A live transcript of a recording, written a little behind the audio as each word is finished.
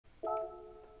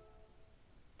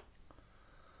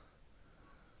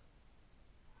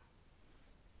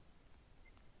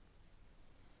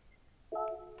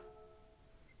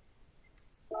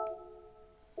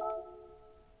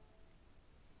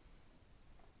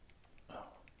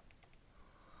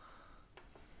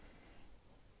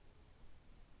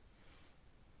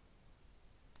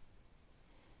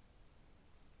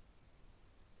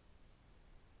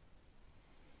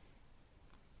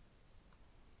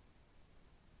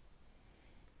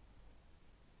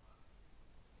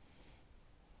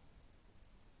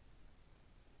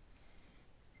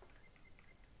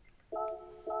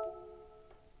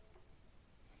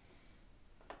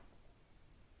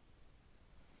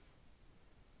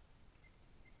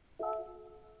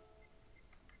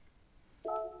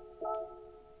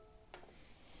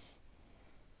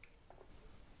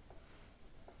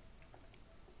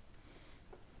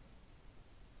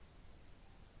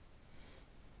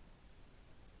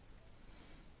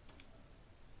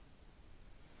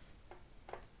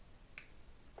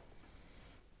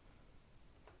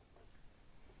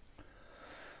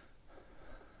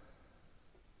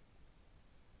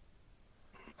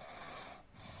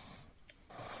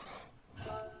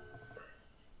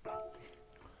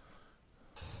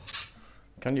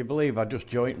Can you believe I just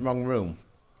joined wrong room?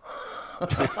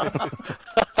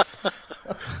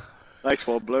 Nice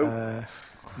one, Blue.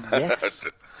 Yes.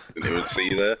 Didn't even see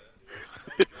you there.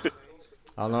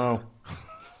 I know.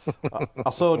 I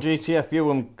saw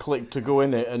GTFU and clicked to go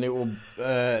in it, and it was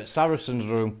Saracen's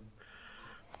room.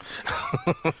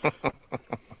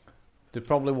 They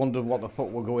probably wondered what the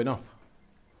fuck were going off.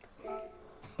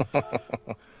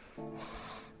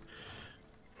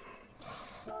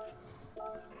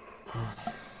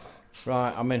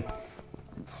 Right, I'm in.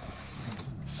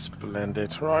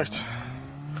 Splendid. Right.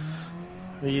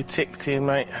 Are you ticked in,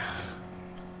 mate?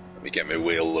 Let me get my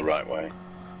wheel the right way.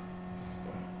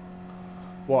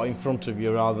 What, in front of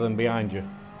you rather than behind you?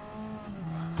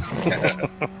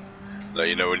 No,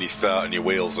 you know when you start and your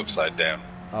wheel's upside down.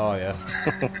 Oh, yeah.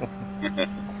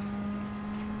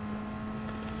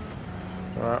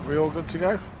 Alright, we all good to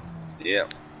go? Yeah.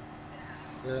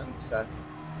 Yeah, so.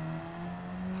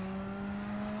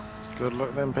 Good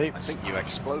luck then, peeps. I think you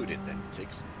exploded then,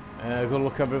 Tiggs. Good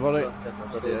luck, everybody. Look,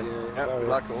 everybody, Yeah,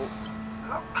 black hole.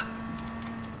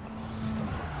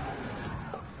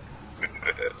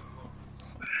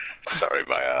 Sorry,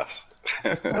 my ass.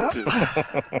 Let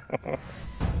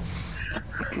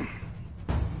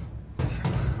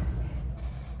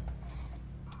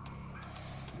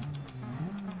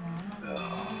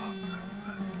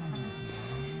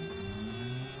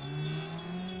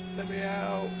me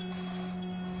out.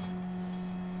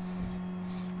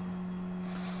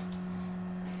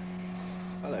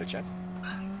 Hello, Chad.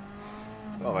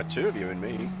 Oh, I had two of you and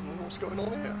me. What's going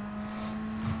on here?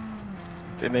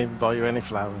 Didn't even buy you any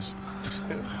flowers.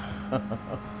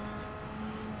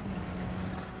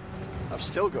 I've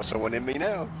still got someone in me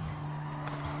now.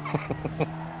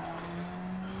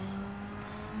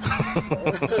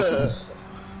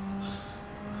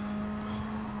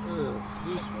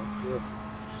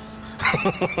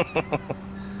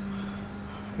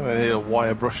 Gonna need a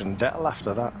wire brush and Dettol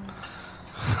after that.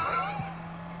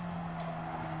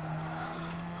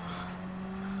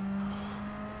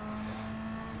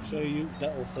 Show you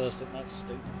Dettol first at Max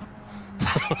State.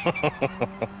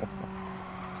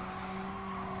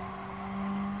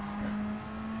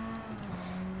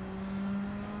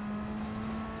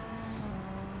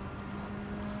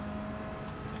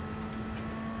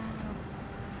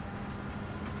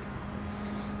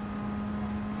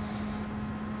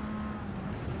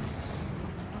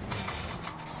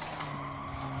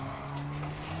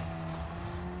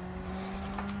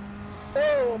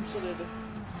 Oh, I'm sorry.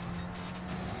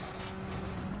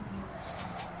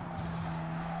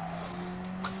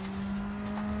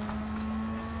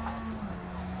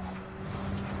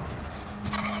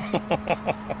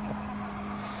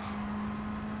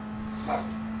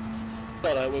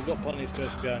 Alright, we've got plenty of space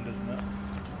behind us, isn't it?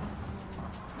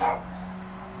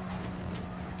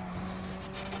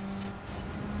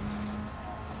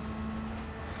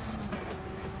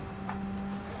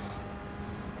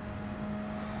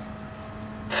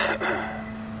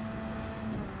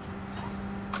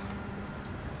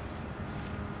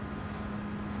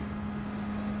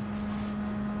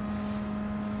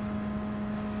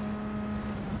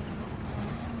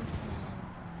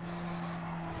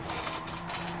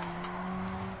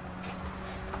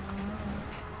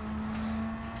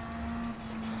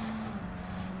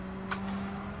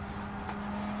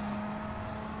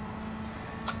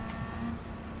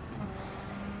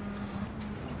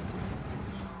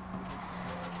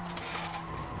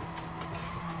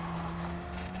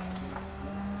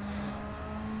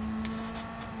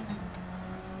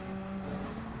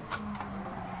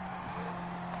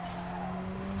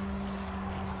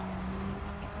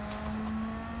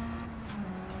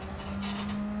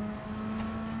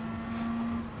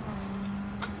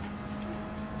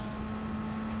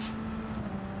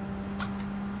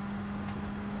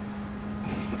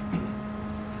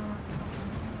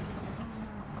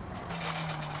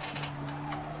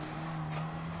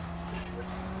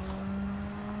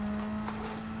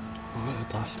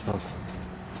 Bastard.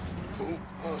 Cool.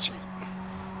 Oh, gee.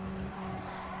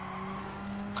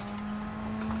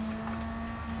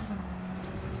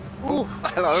 Oh,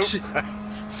 Hello.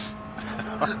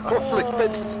 I wasn't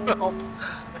expecting to stop.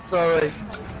 Sorry.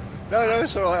 No,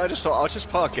 it's alright. I just thought I'll just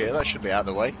park here. That should be out of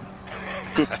the way.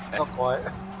 Not quite.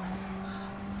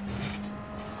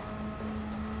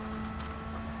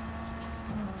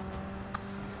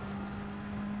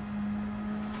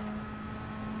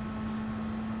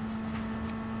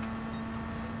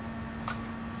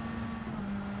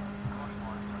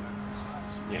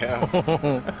 Yeah.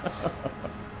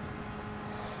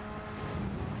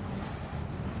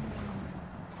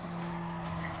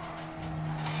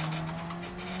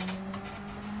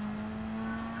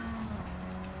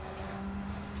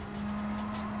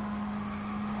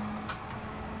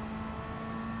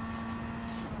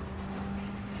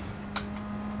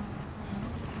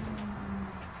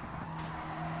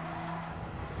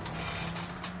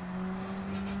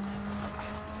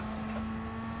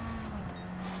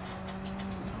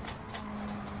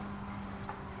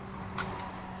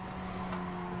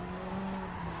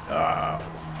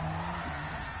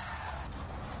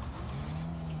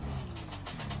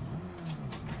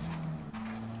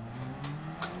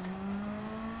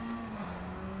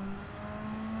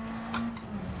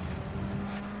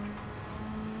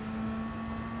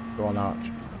 Go on,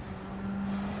 Arch.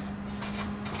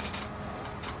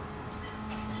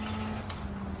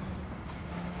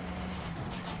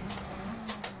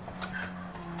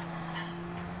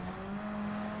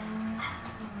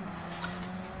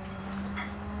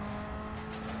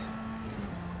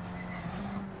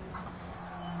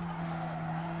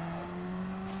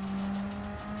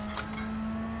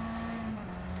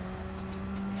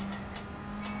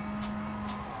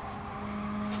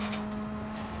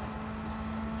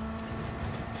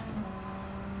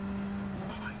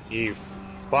 You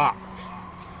fuck.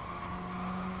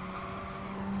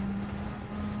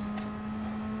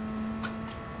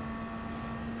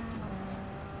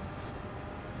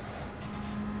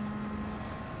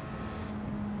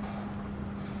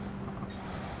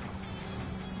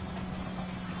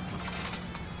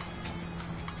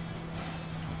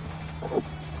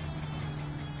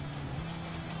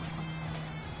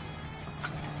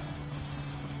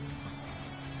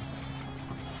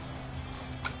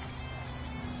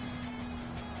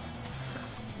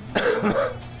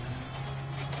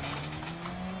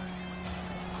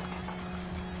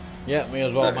 Yeah, me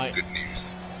as well, No, mate. good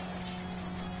news.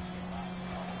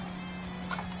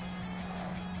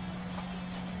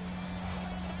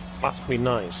 Must be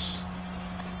nice.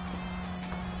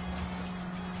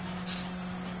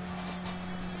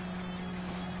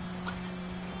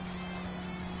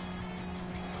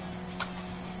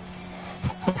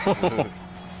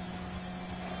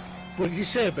 What did you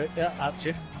say a bit,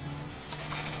 Archie?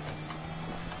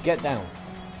 Get down.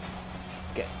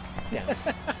 Get down.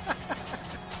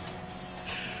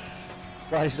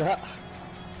 Why is that?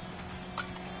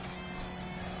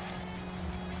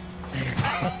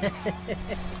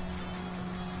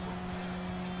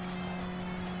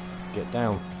 Get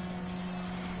down.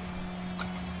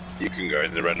 You can go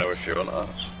in the Renault if you want,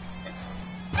 Arch.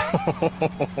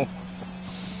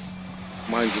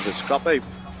 Mine's a bit scrappy.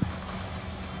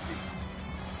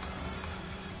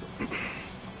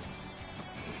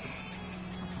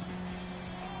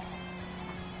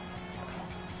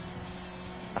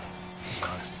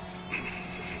 Nice.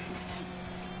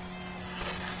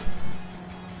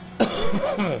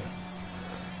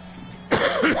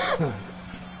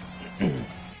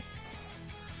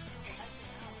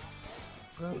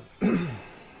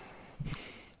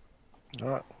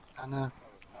 Alright. And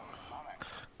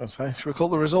That's fine. Should we call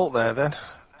the result there then?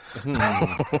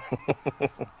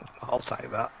 I'll take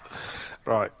that.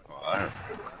 Right. Alright, that's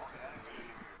good.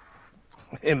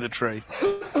 In the tree.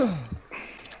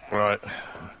 Right.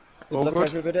 good All luck, good?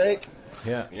 everybody.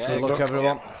 Yeah, Yeah, good luck, good.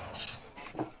 everyone.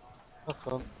 Have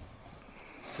fun.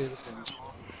 See you at the finish.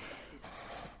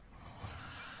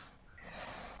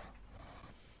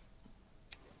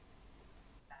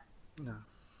 No.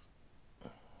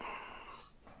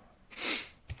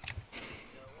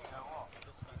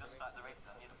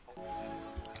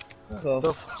 Oh,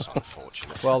 That's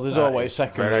unfortunate. Well, there's always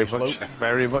second very race, much, Luke.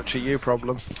 very much a you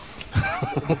problem.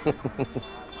 right,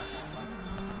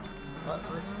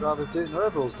 race drivers do their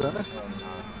overalls, don't they?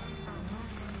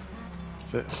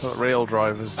 It's what real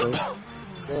drivers do.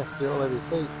 Yeah, be all over your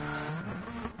seat.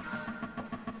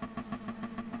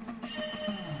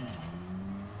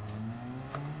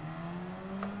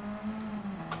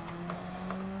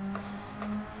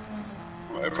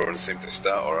 Well, everyone seems to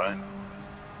start alright.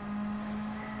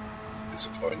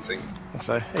 Disappointing.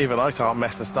 So even I can't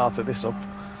mess the start of this up.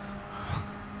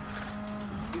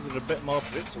 These are a bit more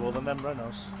predictable than them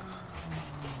Renaults.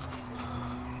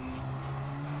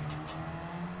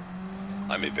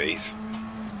 I'm a beat.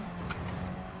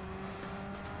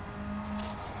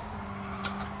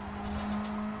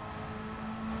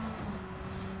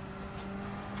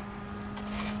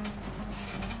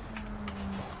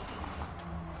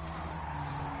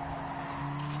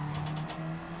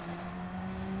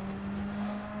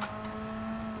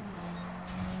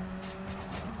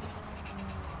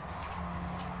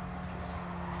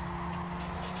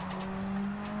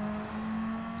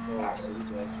 Oh,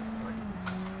 CJ.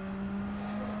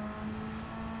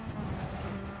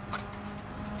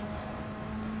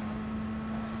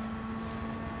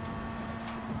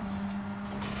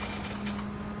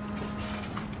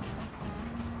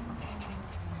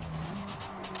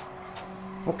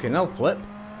 Fucking hell, Flip.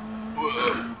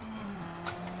 I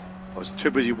was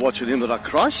too busy watching him that I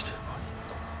crashed.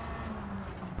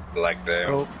 Lag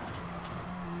down. Oh,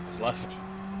 He's left.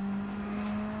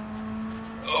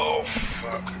 Oh,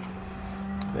 fuck.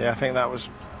 yeah, I think that was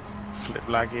flip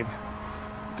lagging,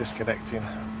 disconnecting.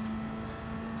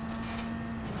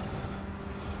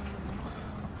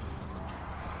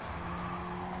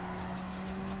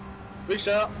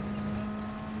 Restart.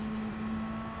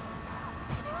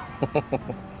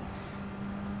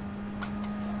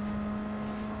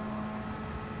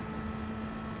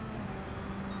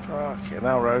 Fucking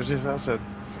hell, Roses, that's a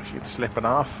fucking slip and a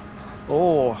half.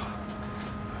 Oh,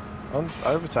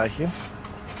 overtaking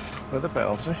with a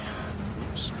penalty.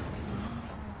 Oops.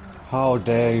 How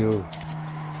dare you?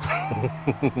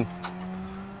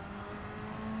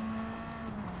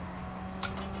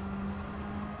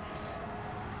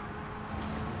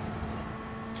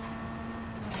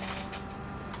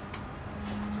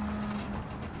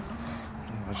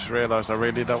 I just realised I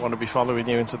really don't want to be following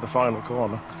you into the final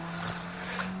corner.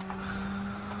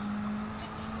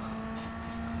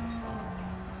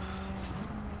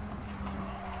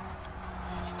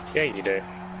 Yeah, you do.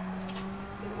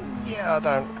 Yeah, I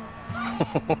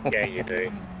don't. Yeah, you do.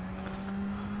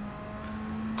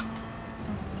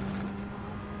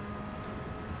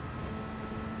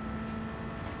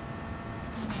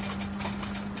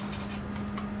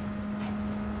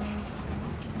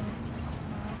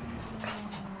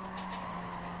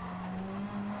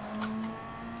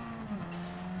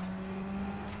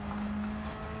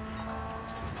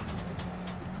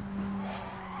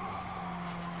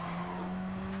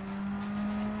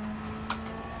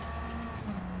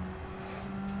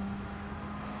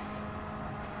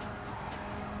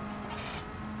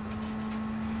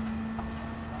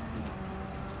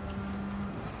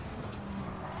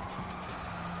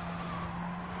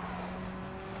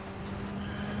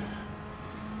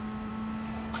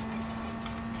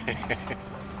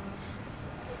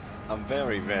 I'm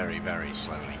very, very, very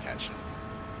slowly catching.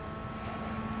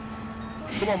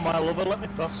 Come on, my lover, let me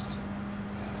past.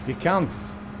 You can.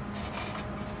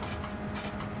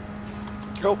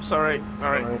 Oh, sorry.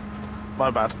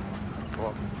 My bad. Come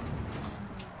on.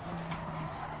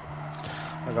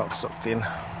 I got sucked in.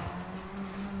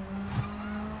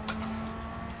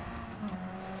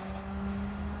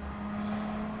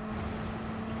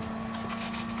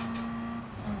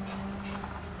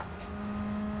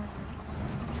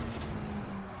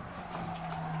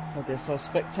 I guess I'll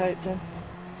spectate then.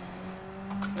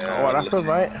 Oh, what happened,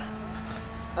 mate?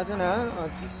 I don't know, I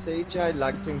could see Jay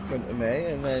lagged in front of me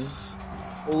and then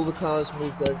all the cars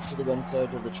moved over to the one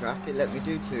side of the track. It let me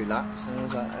do 2 laps and I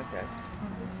was like, okay,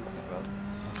 this is the problem.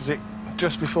 Because it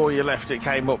just before you left, it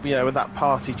came up, with that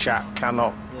party chat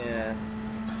cannot. Yeah.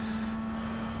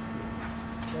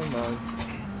 Never mind.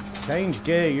 Change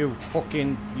gear, you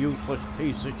fucking useless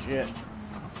piece of shit.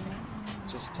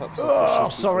 Just tops Oh, up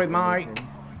the sorry, mate.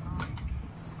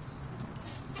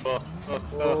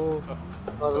 Oh,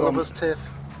 My lover's tiff.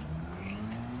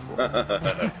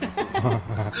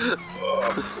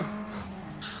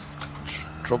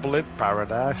 Trouble in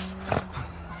paradise.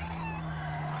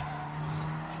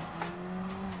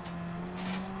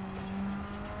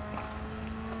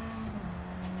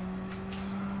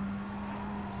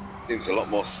 Seems a lot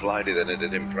more slidey than it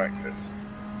did in practice.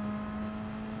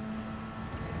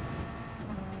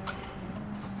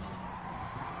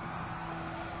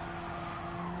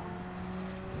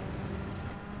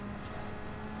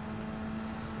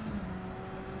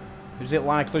 Is it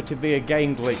likely to be a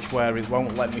game glitch where it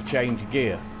won't let me change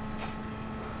gear?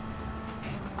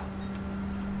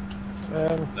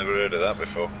 Never heard of that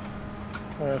before.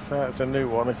 So it's a new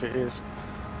one if it is.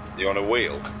 You on a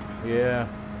wheel? Yeah.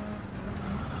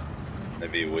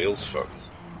 Maybe your wheel's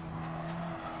fucked.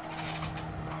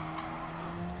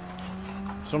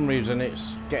 For some reason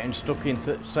it's getting stuck in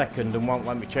second and won't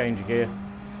let me change gear.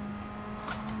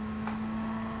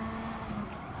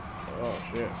 Oh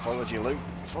shit, followed you, Luke.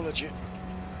 Followed you.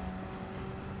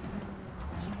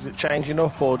 Is it changing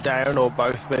up or down or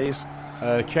both these?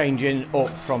 Changing up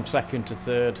from second to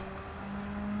third.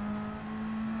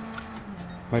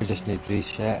 I just need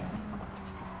reset.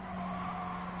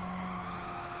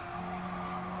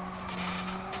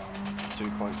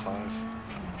 .5.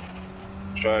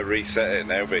 Try reset it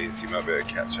now, Bees. You might be able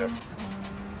to catch up.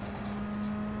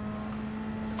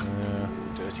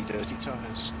 Dirty, dirty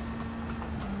tyres.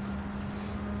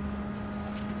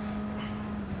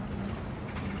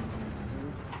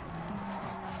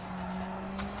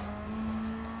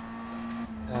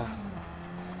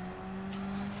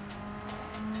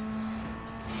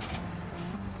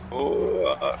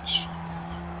 Oh, ouch.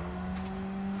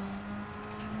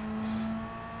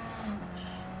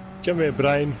 Come here,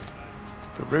 Brian.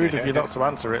 But rude of you not to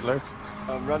answer it, Luke.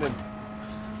 I'm running.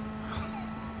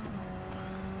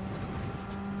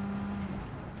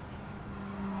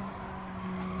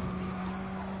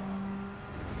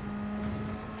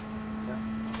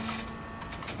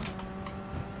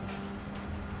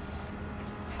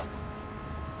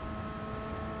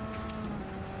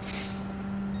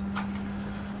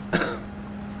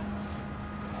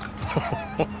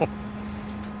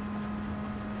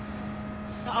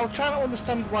 I'm trying to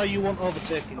understand why you want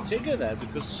overtaking Tigger there,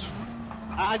 because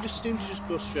I just seem to just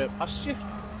go straight past you.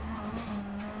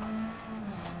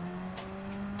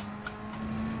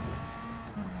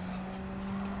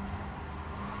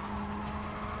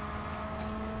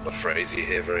 A phrase you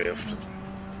hear very often.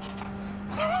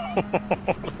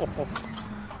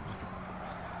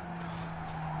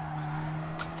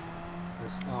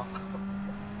 It's not.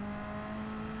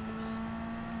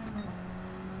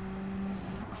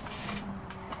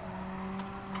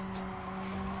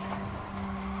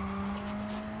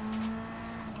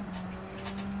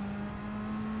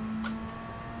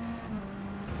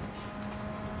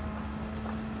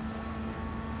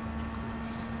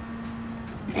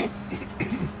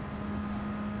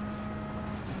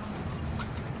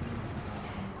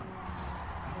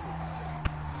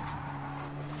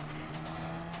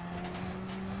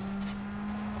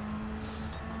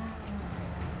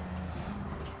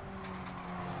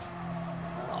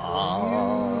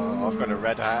 Oh, I've got a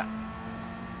red hat.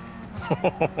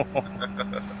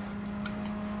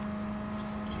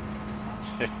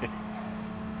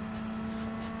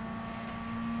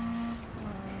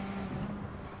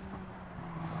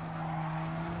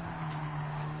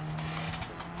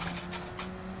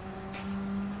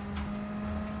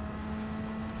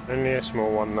 Only a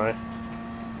small one though.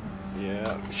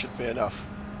 Yeah, it should be enough.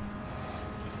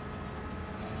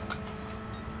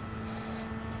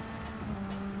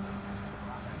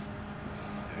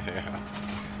 Yeah.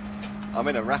 I'm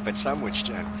in a rapid sandwich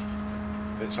jam.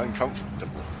 It's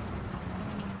uncomfortable.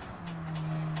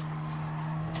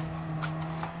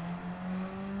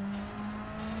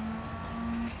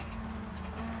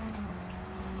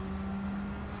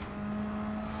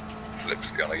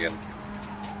 Flip's gone again.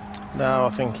 No, I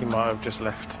think he might have just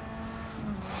left.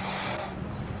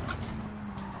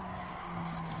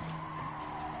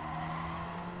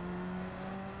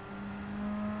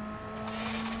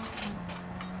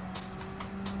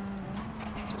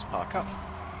 Just park up.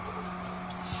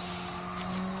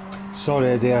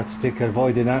 Sorry, they had to take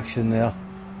avoiding action there.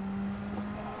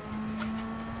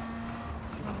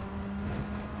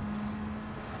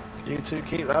 You two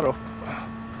keep that up.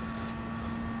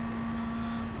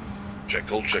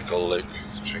 Trickle, trickle, Luke.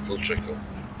 Trickle, trickle.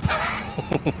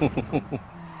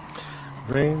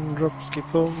 Raindrops keep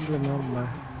falling on my...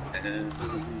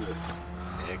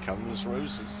 Here comes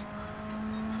Roses.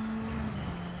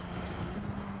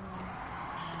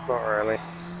 Not really.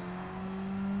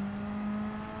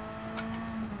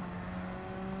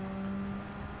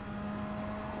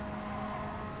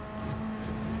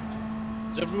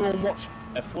 Does everyone watch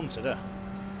F1 today?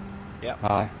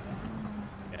 Aye.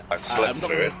 Yeah. I slept I'm not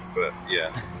through it, but yeah.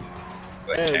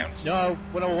 That counts. No,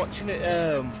 when I was watching it,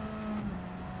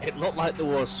 it looked like there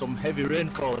was some heavy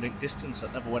rainfall in distance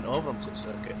that never went over onto the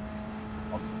circuit.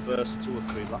 On the first 2 or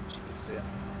 3 laps, you could see it.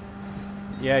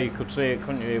 Yeah, you could see it,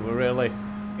 couldn't you? It was really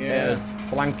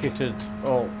blanketed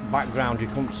background. You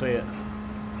couldn't see it.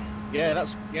 Yeah,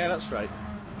 that's right.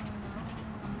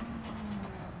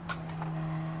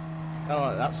 Kind of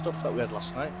like that stuff that we had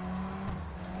last night.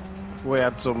 We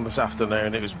had some this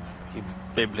afternoon, it was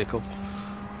biblical.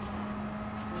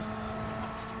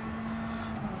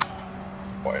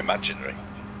 What, imaginary?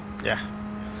 Yeah.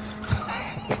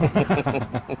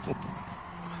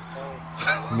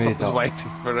 I Made was up.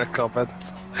 waiting for a comment.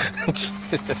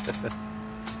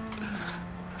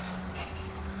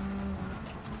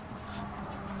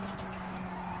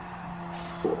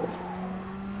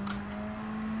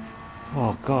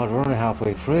 Oh God, we're only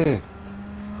halfway through.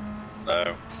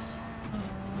 No.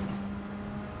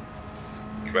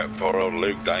 About poor old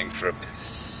Luke dying for a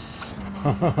piss.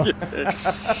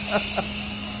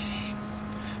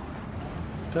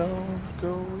 Don't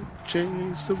go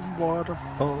chasing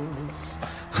waterfalls.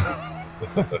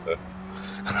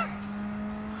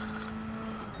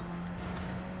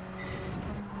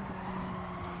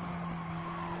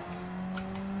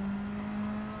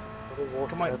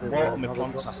 Come on, water my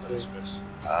plants after this, Chris.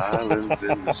 Islands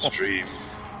in the stream.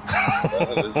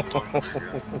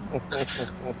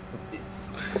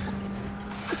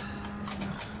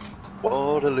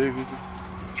 Waterloo.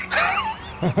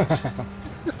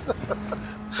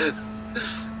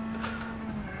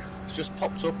 It's just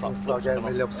popped up. It's not getting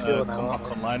really obscure now, come aren't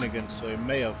back they? online again, so it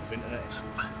may have internet issues.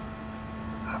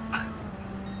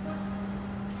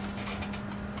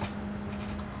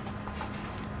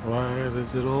 Why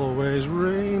does it always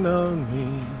rain on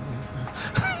me?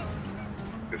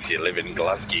 Because you live in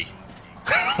Glasgow.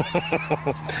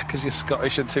 Because you're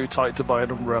Scottish and too tight to buy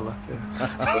an umbrella. Yeah.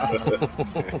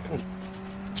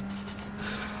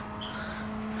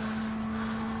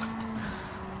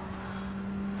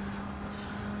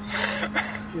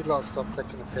 You lot stop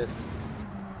taking a piss.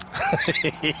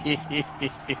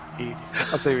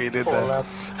 I see what you did Poor there.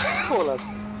 lads. Poor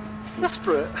lads.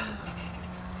 Desperate.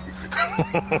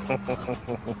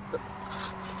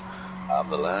 I'm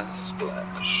the last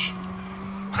splash.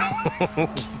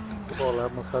 Poor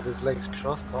lad must have his legs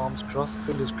crossed, arms crossed,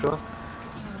 fingers crossed.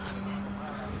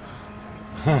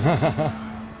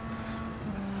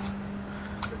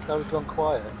 So he's gone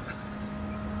quiet.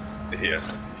 Yeah.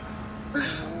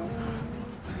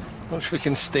 I wish we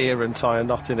can steer and tie a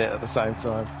knot in it at the same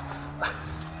time.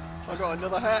 I got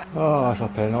another hat. Oh, that's a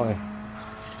penalty.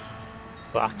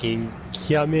 Fucking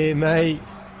kill me, mate.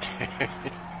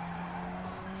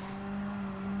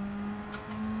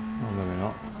 Oh, maybe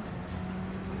not.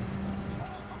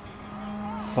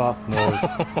 Fuck no.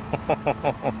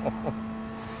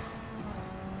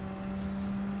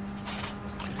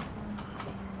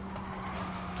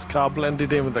 This car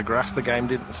blended in with the grass, the game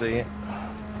didn't see it.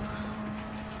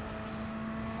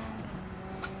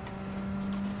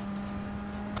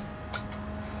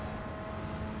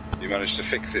 You managed to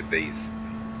fix it, Bees.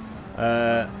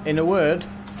 In a word,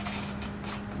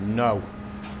 no.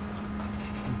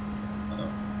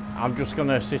 I'm just going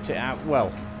to sit it out.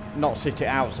 Well, not sit it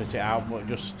out, but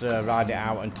just ride it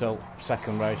out until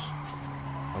second race,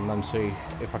 and then see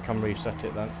if I can reset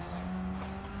it then.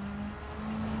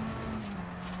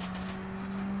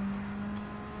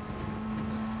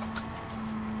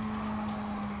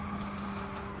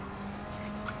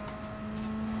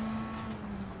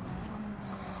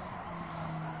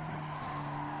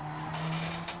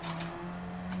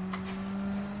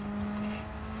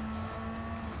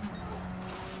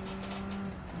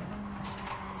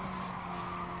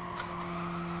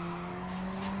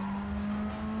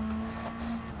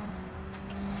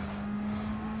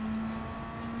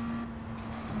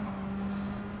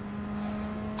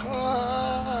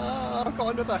 I've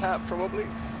got another hat, probably.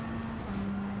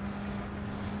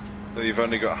 So you've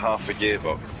only got half a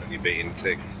gearbox and you're beating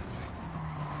Tiggs.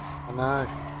 I know.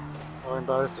 How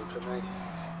embarrassing for me.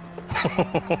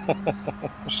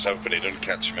 Just hoping he doesn't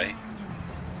catch me.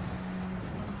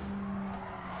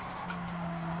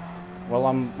 Well,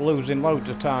 I'm losing loads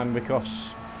of time because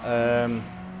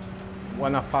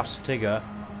when I passed Tigger,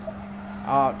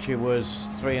 Archie was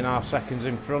 3.5 seconds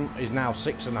in front. He's now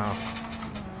 6.5.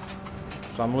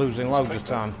 So I'm losing loads of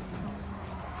time.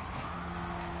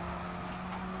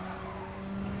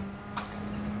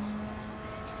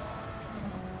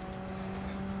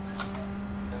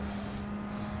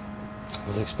 I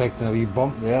was expecting a wee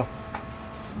bump there.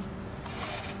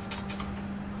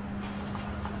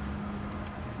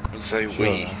 Don't say Sure.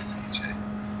 we.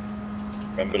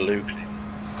 Remember Luke?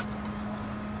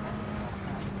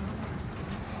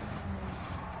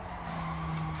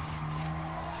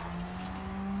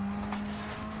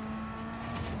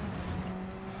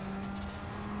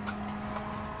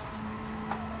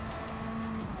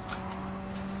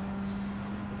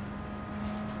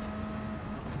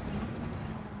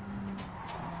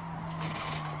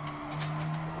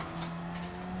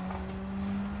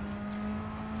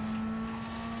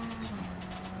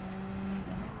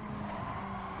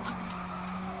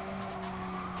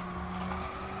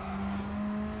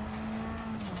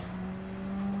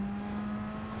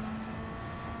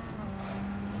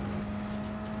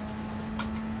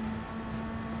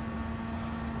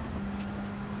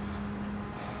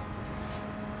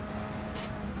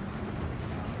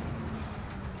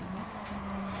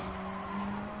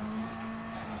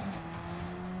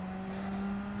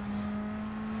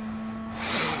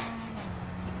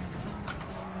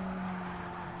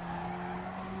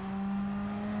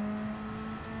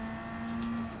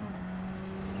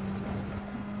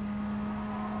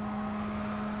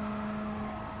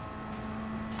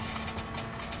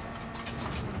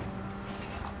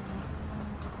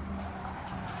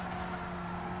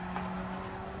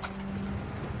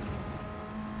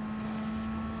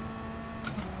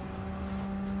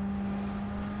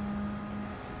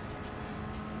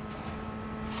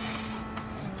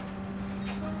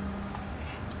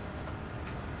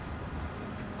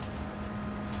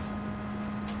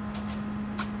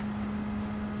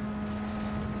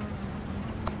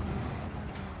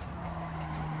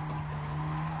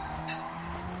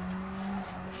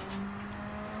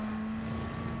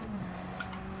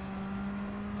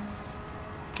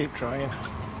 Keep trying.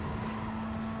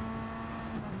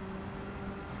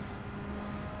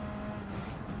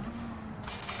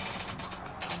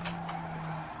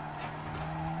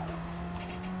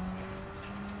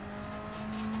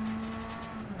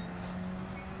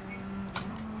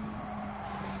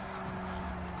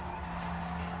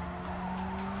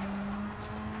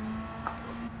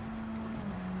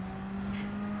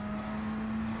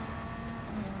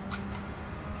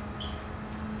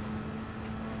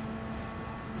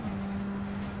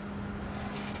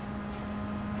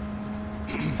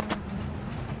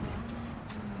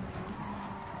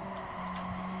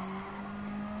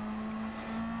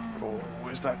 Oh,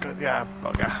 is that good? Yeah,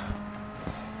 bugger.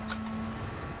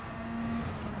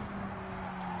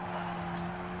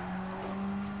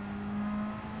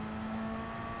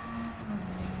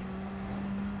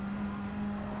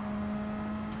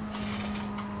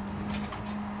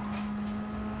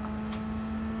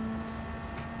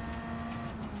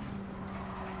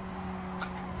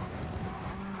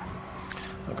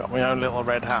 I've got my own little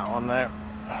red hat on now.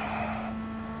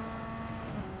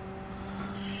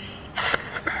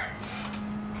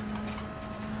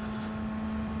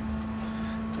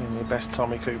 Doing your best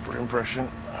Tommy Cooper impression.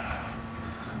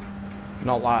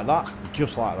 Not like that,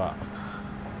 just like that.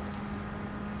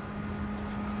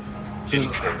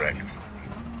 Incorrect.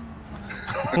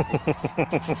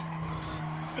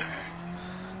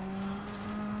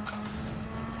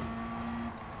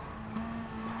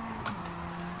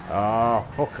 Oh,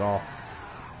 fuck off.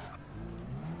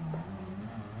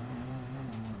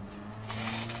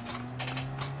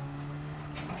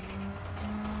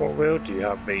 What wheel do you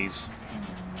have, these?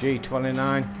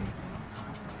 G29.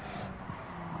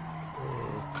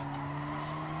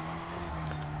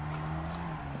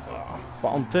 But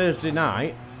on Thursday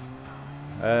night,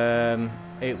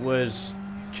 it was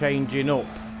changing up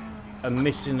and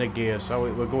missing a gear, so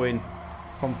it were going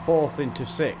from 4th into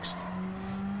 6th.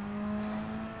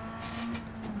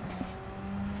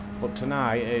 But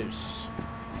tonight it's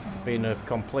been a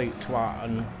complete twat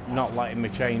and not letting me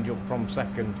change up from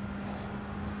 2nd.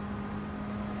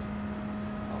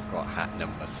 I've got hat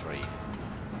number 3.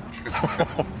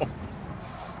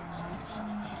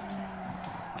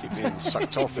 Keep being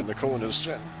sucked off in the corners,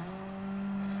 Jen.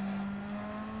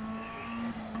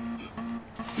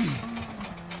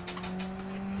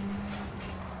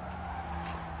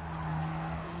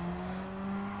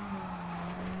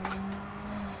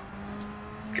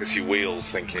 Guess your wheels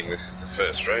thinking this is the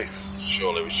first race.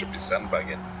 Surely we should be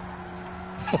sandbagging.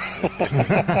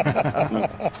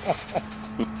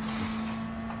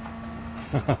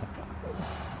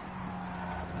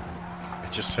 I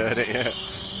just heard it, yeah.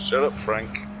 Shut up,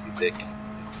 Frank, you dick.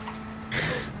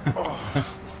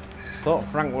 Thought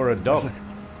Frank were a dog.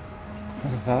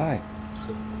 Right.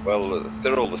 Well,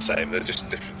 they're all the same, they're just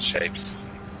different shapes.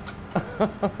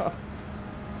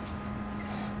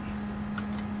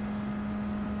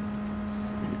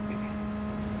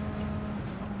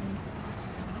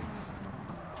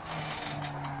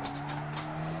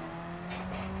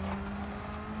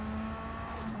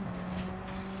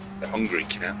 They're hungry,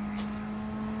 you know.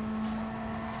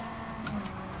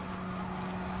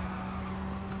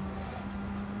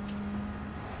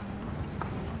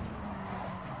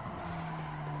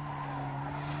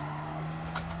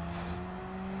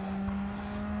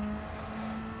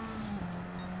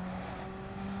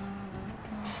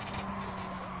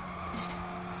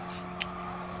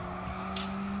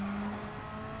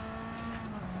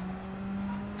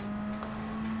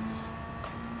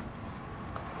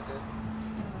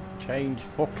 Change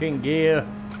fucking gear.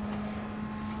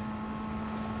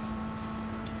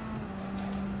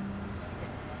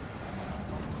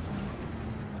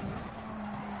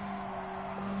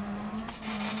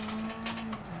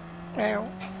 Meow.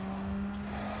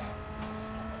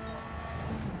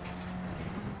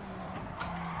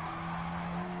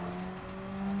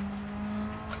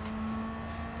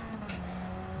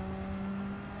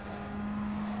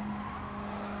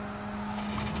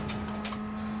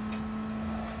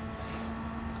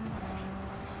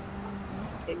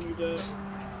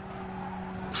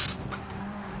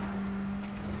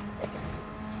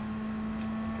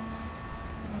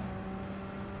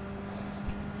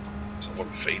 Someone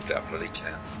feed that bloody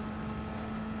cat.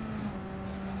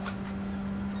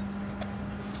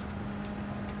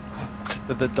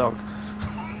 The dog.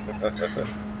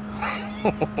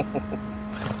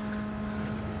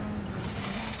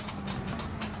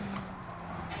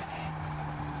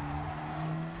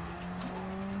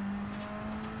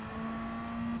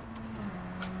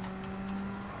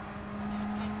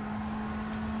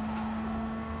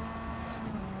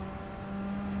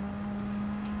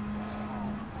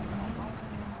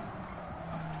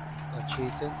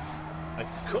 Cheating. I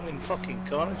cut in fucking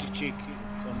corner, you cheeky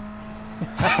cunt.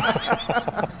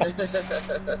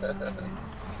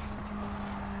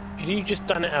 Could you just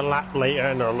done it a lap later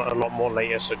and a lot more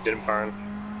later so it didn't burn?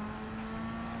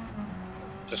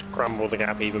 Just crumble the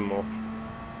gap even more.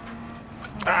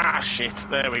 Ah, shit.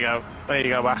 There we go. There you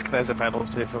go back. There's a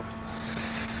penalty.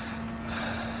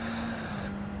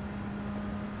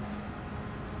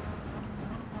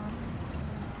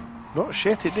 No,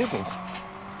 shit, it didn't.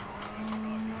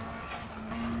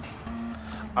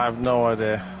 I have no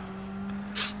idea.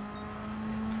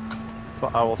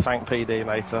 But I will thank PD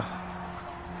later.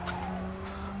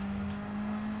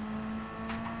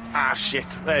 Ah, shit.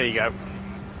 There you go.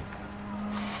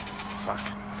 Fuck.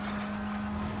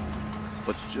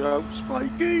 Watch out,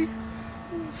 Spikey.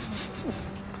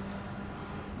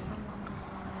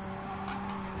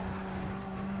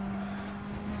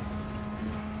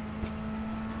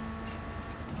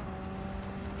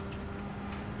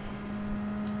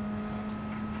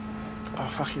 Oh,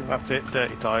 fucking, that's it.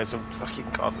 Dirty tyres and fucking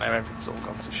God, now everything's all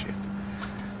gone to shit.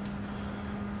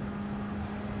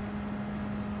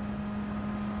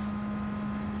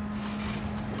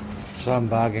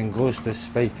 Sandbagging goes to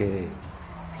Spikey.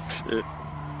 Shit.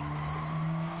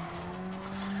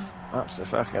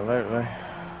 Absolutely.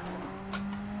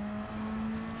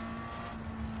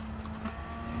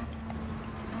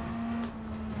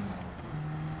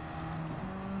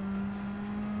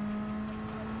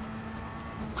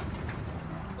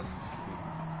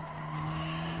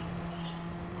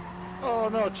 Oh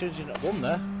no, changing at one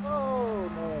there. Oh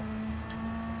no.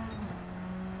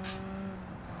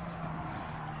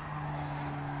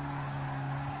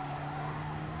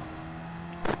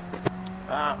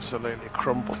 Absolutely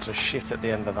crumbled to shit at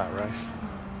the end of that race.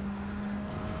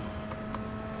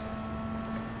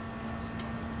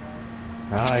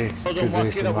 Aye, Well good done,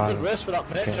 racing, Wacky. That was a man. good race for that,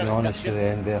 mate. Getting Trying to honest catch to you. the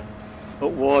end there.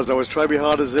 It was. I was trying to be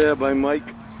hard as there by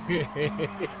Mike.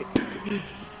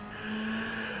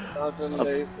 Well done,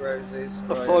 Luke, Roses.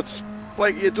 I thought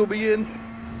Spikey would be in.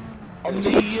 On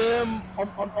the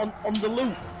on the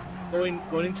loop, going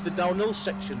into the downhill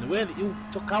section, the way that you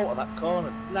took out of that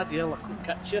corner, bloody hell, I couldn't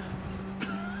catch you.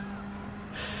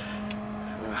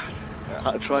 I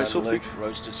had to try something. Luke,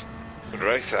 roasters. Good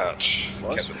race, Arch.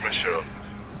 Was? Kept the pressure up.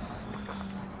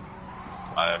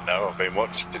 I don't know, I've been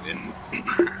watching it.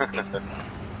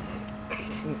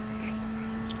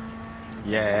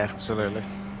 Yeah, absolutely.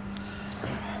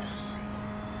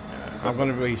 I'm going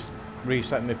to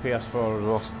reset my PS4 as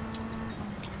well.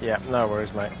 Yeah, no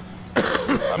worries, mate.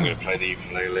 I'm going to play the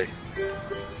ukulele.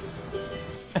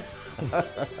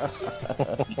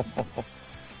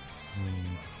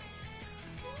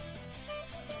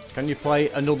 Can you play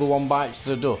Another One Bites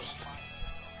the Dust?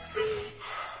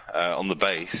 On the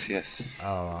bass, yes.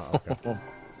 Oh, right, okay.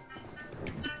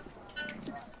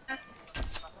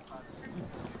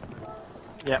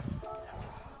 Yep.